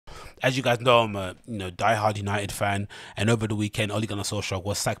as you guys know, I'm a diehard United fan, and over the weekend, Ole Gunnar Solskjaer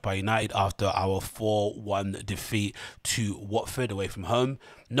was sacked by United after our 4-1 defeat to Watford away from home.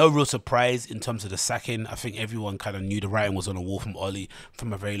 No real surprise in terms of the sacking. I think everyone kind of knew the writing was on the wall from Ole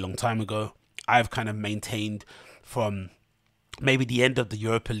from a very long time ago. I've kind of maintained from maybe the end of the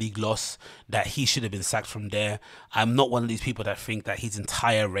Europa League loss that he should have been sacked from there. I'm not one of these people that think that his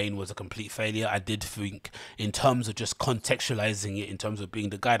entire reign was a complete failure. I did think, in terms of just contextualizing it, in terms of being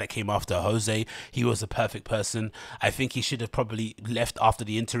the guy that came after Jose, he was the perfect person. I think he should have probably left after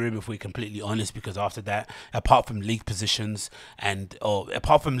the interim, if we're completely honest, because after that, apart from league positions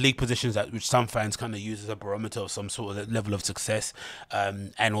that which some fans kind of use as a barometer of some sort of level of success,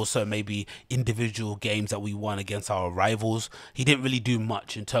 and also maybe individual games that we won against our rivals, he didn't really do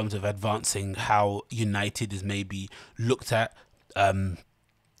much in terms of advancing how United is maybe looked at.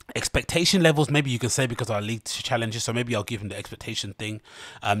 Expectation levels, maybe you can say, because our league challenges, so maybe I'll give him the expectation thing.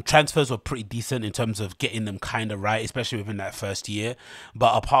 Transfers were pretty decent in terms of getting them kind of right, especially within that first year,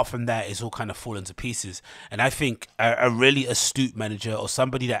 but apart from that, it's all kind of fallen to pieces. And I think a really astute manager, or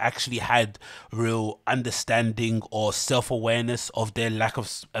somebody that actually had real understanding or self-awareness of their lack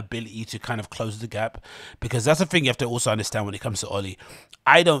of ability to kind of close the gap, because that's the thing you have to also understand when it comes to Ole.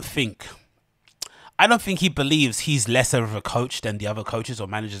 I don't think he believes he's lesser of a coach than the other coaches or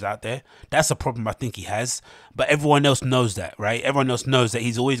managers out there. That's a problem I think he has. But everyone else knows that, right? Everyone else knows that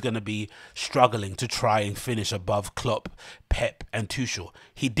he's always going to be struggling to try and finish above Klopp, Pep and Tuchel.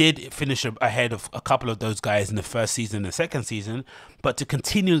 He did finish ahead of a couple of those guys in the first season and the second season. But to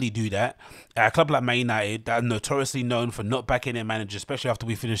continually do that, a club like Man United, that are notoriously known for not backing their manager, especially after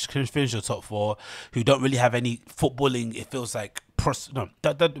we finish the top four, who don't really have any footballing, it feels like,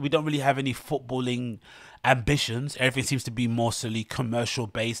 we don't really have any footballing ambitions. Everything seems to be more solely commercial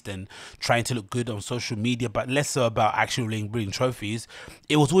based and trying to look good on social media, but less so about actually bringing trophies.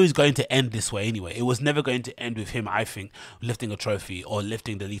 It was always going to end this way anyway. It was never going to end with him, I think, lifting a trophy or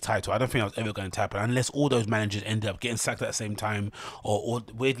lifting the league title. I don't think that was ever going to happen unless all those managers ended up getting sacked at the same time, or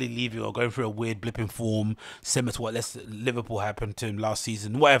weirdly leaving, or going through a weird blip in form, similar to what Liverpool happened to him last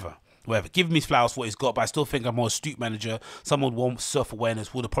season. Whatever. Give me flowers for what he's got, but I still think a more astute manager, someone with more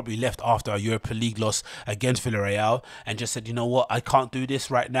self-awareness, would have probably left after a Europa League loss against Villarreal and just said, you know what, I can't do this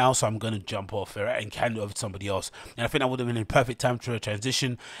right now, so I'm going to jump off it and hand it over to somebody else. And I think that would have been a perfect time for a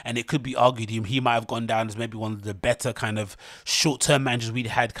transition, and it could be argued he might have gone down as maybe one of the better kind of short-term managers we'd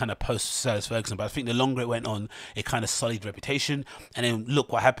had kind of post-Sir Alex Ferguson. But I think the longer it went on, it kind of sullied reputation. And then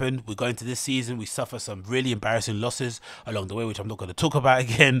look what happened. We're going to this season, we suffer some really embarrassing losses along the way, which I'm not going to talk about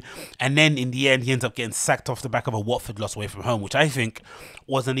again. And then in the end, he ends up getting sacked off the back of a Watford loss away from home, which I think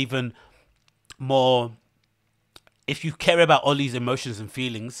was an even more... If you care about Ole's emotions and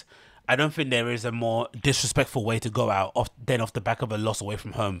feelings, I don't think there is a more disrespectful way to go out than off the back of a loss away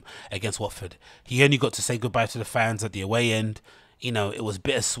from home against Watford. He only got to say goodbye to the fans at the away end. You know, it was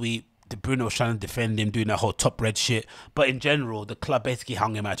bittersweet. Bruno was trying to defend him, doing that whole top red shit, but in general the club basically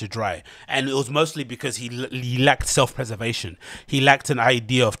hung him out to dry, and it was mostly because he lacked self-preservation. He lacked an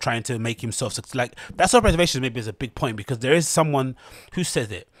idea of trying to make himself like that. Self-preservation maybe is a big point, because there is someone who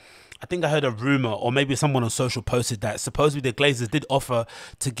says it. I think I heard a rumor, or maybe someone on social posted that supposedly the Glazers did offer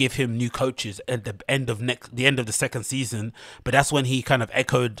to give him new coaches at the end of the second season, but that's when he kind of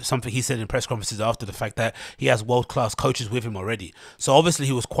echoed something he said in press conferences after the fact, that he has world-class coaches with him already. So obviously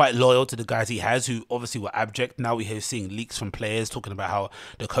he was quite loyal to the guys he has, who obviously were abject. Now we're seeing leaks from players talking about how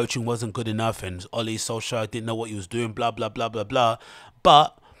the coaching wasn't good enough and Ole Solskjaer didn't know what he was doing, blah blah blah blah blah.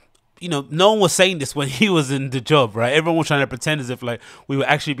 But you know, no one was saying this when he was in the job, right? Everyone was trying to pretend as if like we were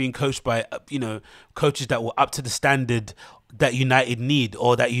actually being coached by, coaches that were up to the standard that United need,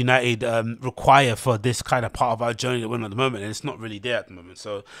 or that United require for this kind of part of our journey that we're in at the moment, and it's not really there at the moment.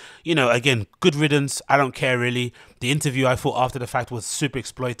 So, again, good riddance. I don't care really. The interview, I thought after the fact, was super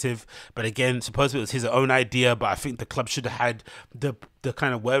exploitive, but again, supposedly it was his own idea, but I think the club should have had the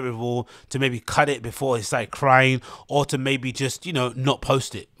kind of wherewithal to maybe cut it before he started crying, or to maybe just, not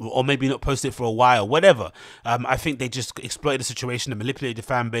post it, or maybe not post it for a while, whatever. I think they just exploited the situation and manipulated the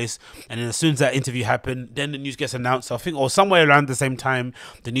fan base, and then as soon as that interview happened, then the news gets announced, I think, or somewhere around the same time,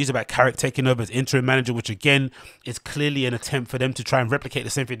 the news about Carrick taking over as interim manager, which again is clearly an attempt for them to try and replicate the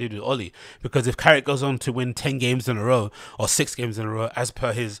same thing they did with Ole. Because if Carrick goes on to win 10 games in a row, or 6 games in a row, as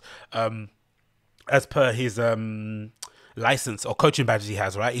per his license or coaching badges he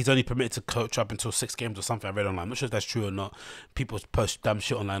has, right? He's only permitted to coach up until 6 games or something. I read online. I'm not sure if that's true or not. People post dumb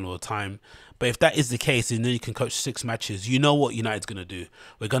shit online all the time. But if that is the case, and then you can coach 6 matches, you know what United's going to do.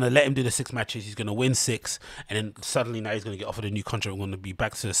 We're going to let him do the 6 matches. He's going to win 6. And then suddenly now he's going to get offered a new contract. We're going to be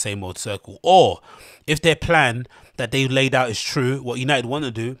back to the same old circle. Or if their plan that they laid out is true, what United want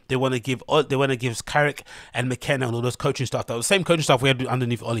to do, they want to give Carrick and McKenna and all those coaching staff, that was the same coaching staff we had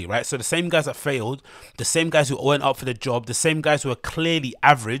underneath Ole, right? So the same guys that failed, the same guys who went up for the job, the same guys who are clearly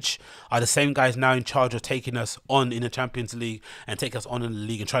average are the same guys now in charge of taking us on in the Champions League and take us on in the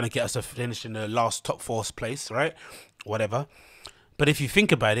league and trying to get us to finish in the last top 4 place, right? Whatever. But if you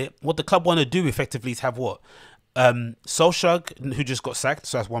think about it, what the club want to do effectively is have what? Solskjaer, who just got sacked,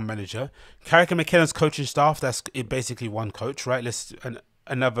 so that's one manager. Carrick and McKenna's coaching staff, that's basically one coach, right?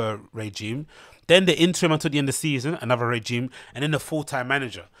 Another regime. Then the interim until the end of the season, another regime, and then the full-time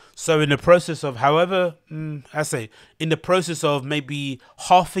manager. So in the process of in the process of maybe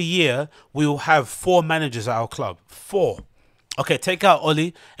half a year, we will have 4 managers at our club. 4. Okay, take out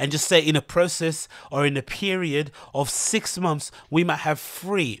Ole and just say in a process or in a period of 6 months, we might have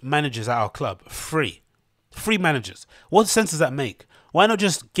 3 managers at our club. 3 managers. What sense does that make? Why not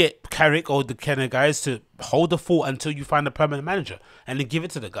just get Carrick or the Kenner guys to hold the fort until you find a permanent manager and then give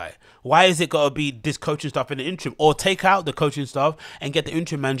it to the guy? Why is it got to be this coaching staff in the interim? Or take out the coaching staff and get the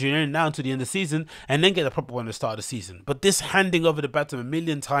interim manager in now until the end of the season and then get the proper one at the start of the season. But this handing over the baton a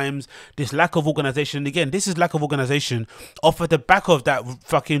million times, this lack of organisation, and again, this is lack of organisation off of the back of that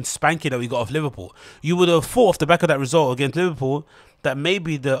fucking spanking that we got off Liverpool. You would have thought off the back of that result against Liverpool that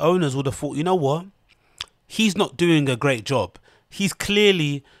maybe the owners would have thought, you know what? He's not doing a great job. He's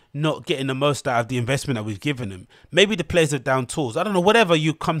clearly not getting the most out of the investment that we've given him. Maybe the players are down tools. I don't know, whatever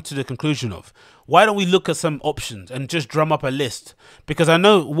you come to the conclusion of. Why don't we look at some options and just drum up a list? Because I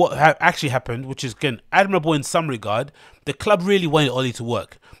know what actually happened, which is, again, admirable in some regard. The club really wanted Ole to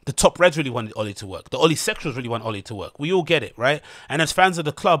work. The top Reds really wanted Ole to work. The Ole sections really want Ole to work. We all get it, right? And as fans of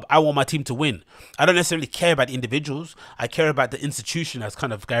the club, I want my team to win. I don't necessarily care about the individuals. I care about the institution, as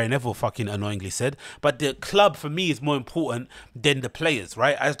kind of Gary Neville fucking annoyingly said. But the club, for me, is more important than the players,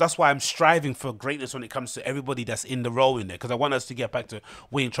 right? That's why I'm striving for greatness when it comes to everybody that's in the role in there. Because I want us to get back to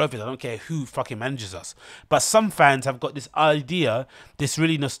winning trophies. I don't care who fucking manages us. But some fans have got this idea, this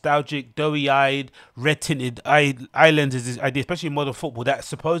really nostalgic, doughy-eyed, red-tinted islands is this idea, especially in modern football, that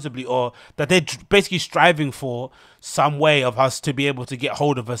supposedly, or that they're basically striving for some way of us to be able to get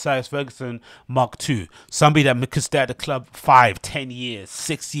hold of a Sir Alex Ferguson Mark II. Somebody that could stay at the club 5, 10 years,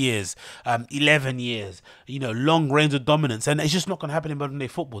 6 years, 11 years, long reigns of dominance. And it's just not going to happen in modern day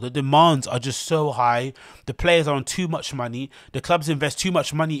football. The demands are just so high. The players are on too much money. The clubs invest too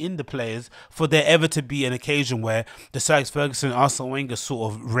much money in the players for there ever to be an occasion where the Sir Alex Ferguson, Arsene Wenger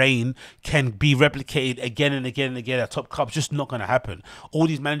sort of reign can be replicated again and again and again at top clubs. Just not going to happen. All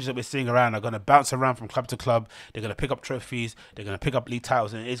these managers that we're seeing around are going to bounce around from club to club. They're going to pick up trophies. They're going to pick up league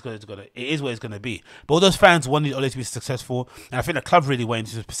titles, and it is what it's going to be. But all those fans wanted Ole to be successful, and I think the club really wanted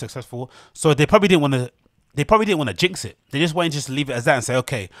to be successful. So they probably didn't want to. They probably didn't want to jinx it. They just wanted to just leave it as that and say,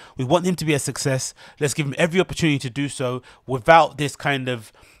 okay, we want him to be a success. Let's give him every opportunity to do so without this kind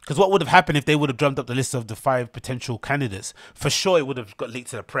of... Because what would have happened if they would have drummed up the list of the 5 potential candidates? For sure, it would have got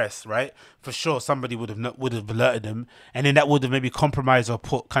leaked to the press, right? For sure, somebody would have alerted them, and then that would have maybe compromised or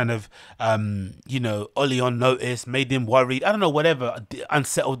put kind of, Ole on notice, made him worried. I don't know, whatever,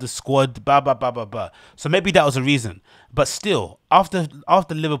 unsettled the squad, blah blah blah blah blah. So maybe that was a reason. But still, after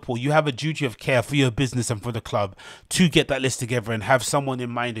Liverpool, you have a duty of care for your business and for the club to get that list together and have someone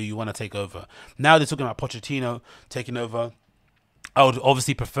in mind who you want to take over. Now they're talking about Pochettino taking over. I would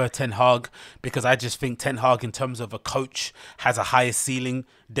obviously prefer Ten Hag, because I just think Ten Hag, in terms of a coach, has a higher ceiling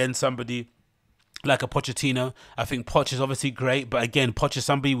than somebody like a Pochettino. I think Poch is obviously great, but again, Poch is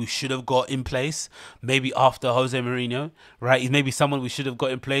somebody we should have got in place maybe after Jose Mourinho, right? He's maybe someone we should have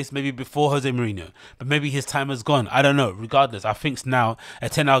got in place maybe before Jose Mourinho, but maybe his time has gone. I don't know. Regardless, I think now a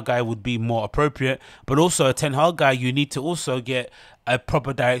Ten Hag guy would be more appropriate, but also a Ten Hag guy, you need to also get a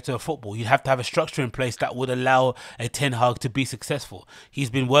proper director of football. You have to have a structure in place that would allow a Ten Hag to be successful.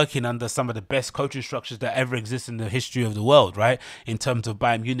 He's been working under some of the best coaching structures that ever exist in the history of the world, right? In terms of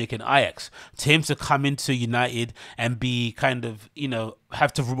Bayern Munich and Ajax. To him to come into United and be kind of,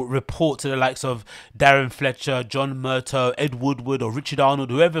 have to report to the likes of Darren Fletcher, John Murtough, Ed Woodward or Richard Arnold,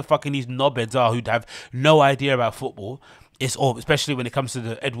 whoever fucking these knobheads are who'd have no idea about football. Especially when it comes to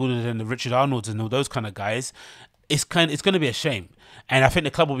the Ed Woodward and the Richard Arnolds and all those kind of guys. It's going to be a shame, and I think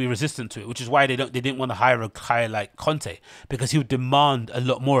the club will be resistant to it, which is why they didn't want to hire like Conte, because he would demand a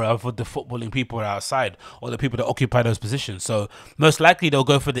lot more of the footballing people outside or the people that occupy those positions. So most likely they'll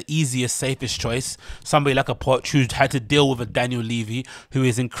go for the easiest, safest choice, somebody like a Poch who's had to deal with a Daniel Levy, who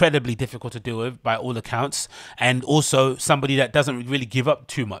is incredibly difficult to deal with by all accounts, and also somebody that doesn't really give up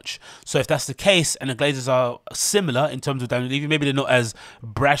too much. So if that's the case, and the Glazers are similar in terms of Daniel Levy, maybe they're not as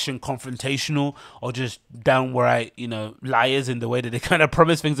brash and confrontational or just downright liars in the way way that they kind of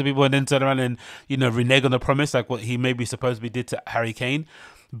promise things to people and then turn around and, you know, renege on the promise, like what he maybe supposedly did to Harry Kane.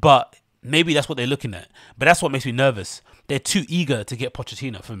 But maybe that's what they're looking at. But that's what makes me nervous. They're too eager to get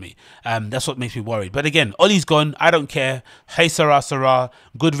Pochettino for me. That's what makes me worried. But again, Ollie's gone. I don't care. Hey, Sarah, Sarah.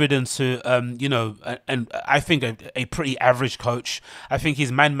 Good riddance to, you know, and I think a pretty average coach. I think his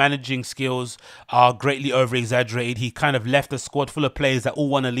managing skills are greatly over-exaggerated. He kind of left a squad full of players that all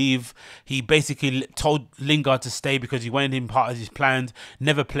want to leave. He basically told Lingard to stay because he wanted him part of his plans,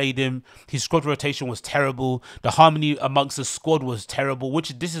 never played him. His squad rotation was terrible. The harmony amongst the squad was terrible,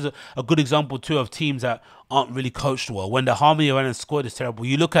 which this is a good example too of teams that aren't really coached well. When the harmony around the squad is terrible,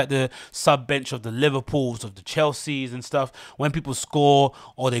 you look at the sub bench of the Liverpools, of the Chelseas and stuff. When people score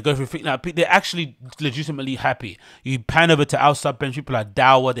or they go through, they're actually legitimately happy. You pan over to our sub bench, people are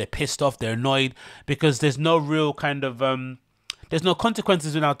dour, they're pissed off, they're annoyed because there's no real kind of there's no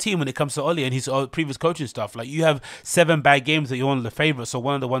consequences in our team when it comes to Ole and his previous coaching stuff. Like, you have 7 bad games that you're one of the favourites, or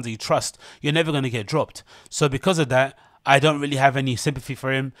one of the ones that you trust, you're never going to get dropped. So because of that, I don't really have any sympathy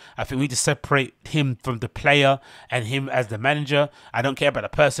for him. I think we need to separate him from the player and him as the manager. I don't care about the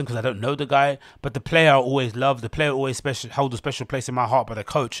person because I don't know the guy, but the player I always love. The player always hold a special place in my heart. But the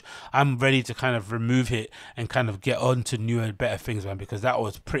coach, I'm ready to kind of remove it and kind of get on to newer and better things, man, because that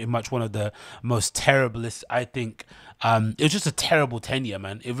was pretty much one of the most terriblest, I think. It was just a terrible tenure,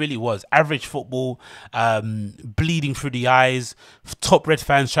 man. It really was. Average football, bleeding through the eyes, top red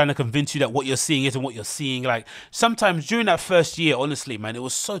fans trying to convince you that what you're seeing isn't what you're seeing. Like, sometimes during that first year, honestly, man, it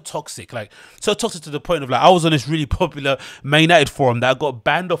was so toxic. Like, so toxic to the point of, like, I was on this really popular Man United forum that I got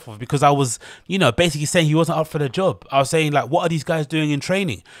banned off of because I was, you know, basically saying he wasn't up for the job. I was saying, like, what are these guys doing in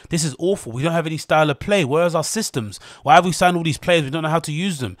training? This is awful. We don't have any style of play. Where's our systems? Why have we signed all these players? We don't know how to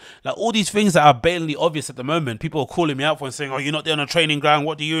use them. Like, all these things that are blatantly obvious at the moment, people are calling me out for and saying, oh, you're not there on a training ground,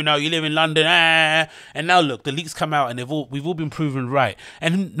 what do you know, you live in London, and now look, the leaks come out and we've all been proven right,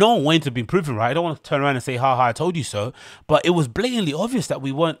 and no one wanted to be proven right. I don't want to turn around and say, ha ha, I told you so, but it was blatantly obvious that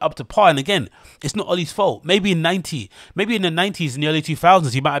we weren't up to par. And again, it's not Ollie's fault. Maybe in the 90s, in the early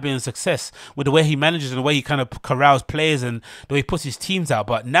 2000s, he might have been a success with the way he manages and the way he kind of corrals players and the way he puts his teams out.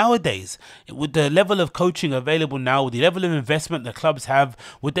 But nowadays, with the level of coaching available now, with the level of investment the clubs have,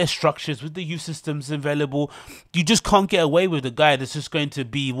 with their structures, with the youth systems available, you just can't get away with a guy that's just going to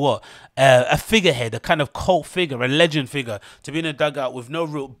be what, a figurehead, a kind of cult figure, a legend figure, to be in a dugout with no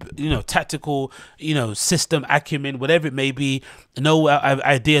real, you know, tactical, you know, system acumen, whatever it may be, no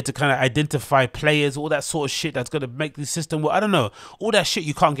idea to kind of identify players, all that sort of shit that's going to make the system, well, I don't know, all that shit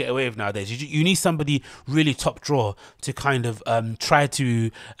you can't get away with nowadays. You need somebody really top drawer to kind of try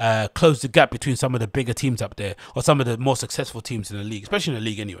to close the gap between some of the bigger teams up there, or some of the more successful teams in the league, especially in the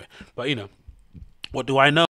league anyway. But, you know, what do I know?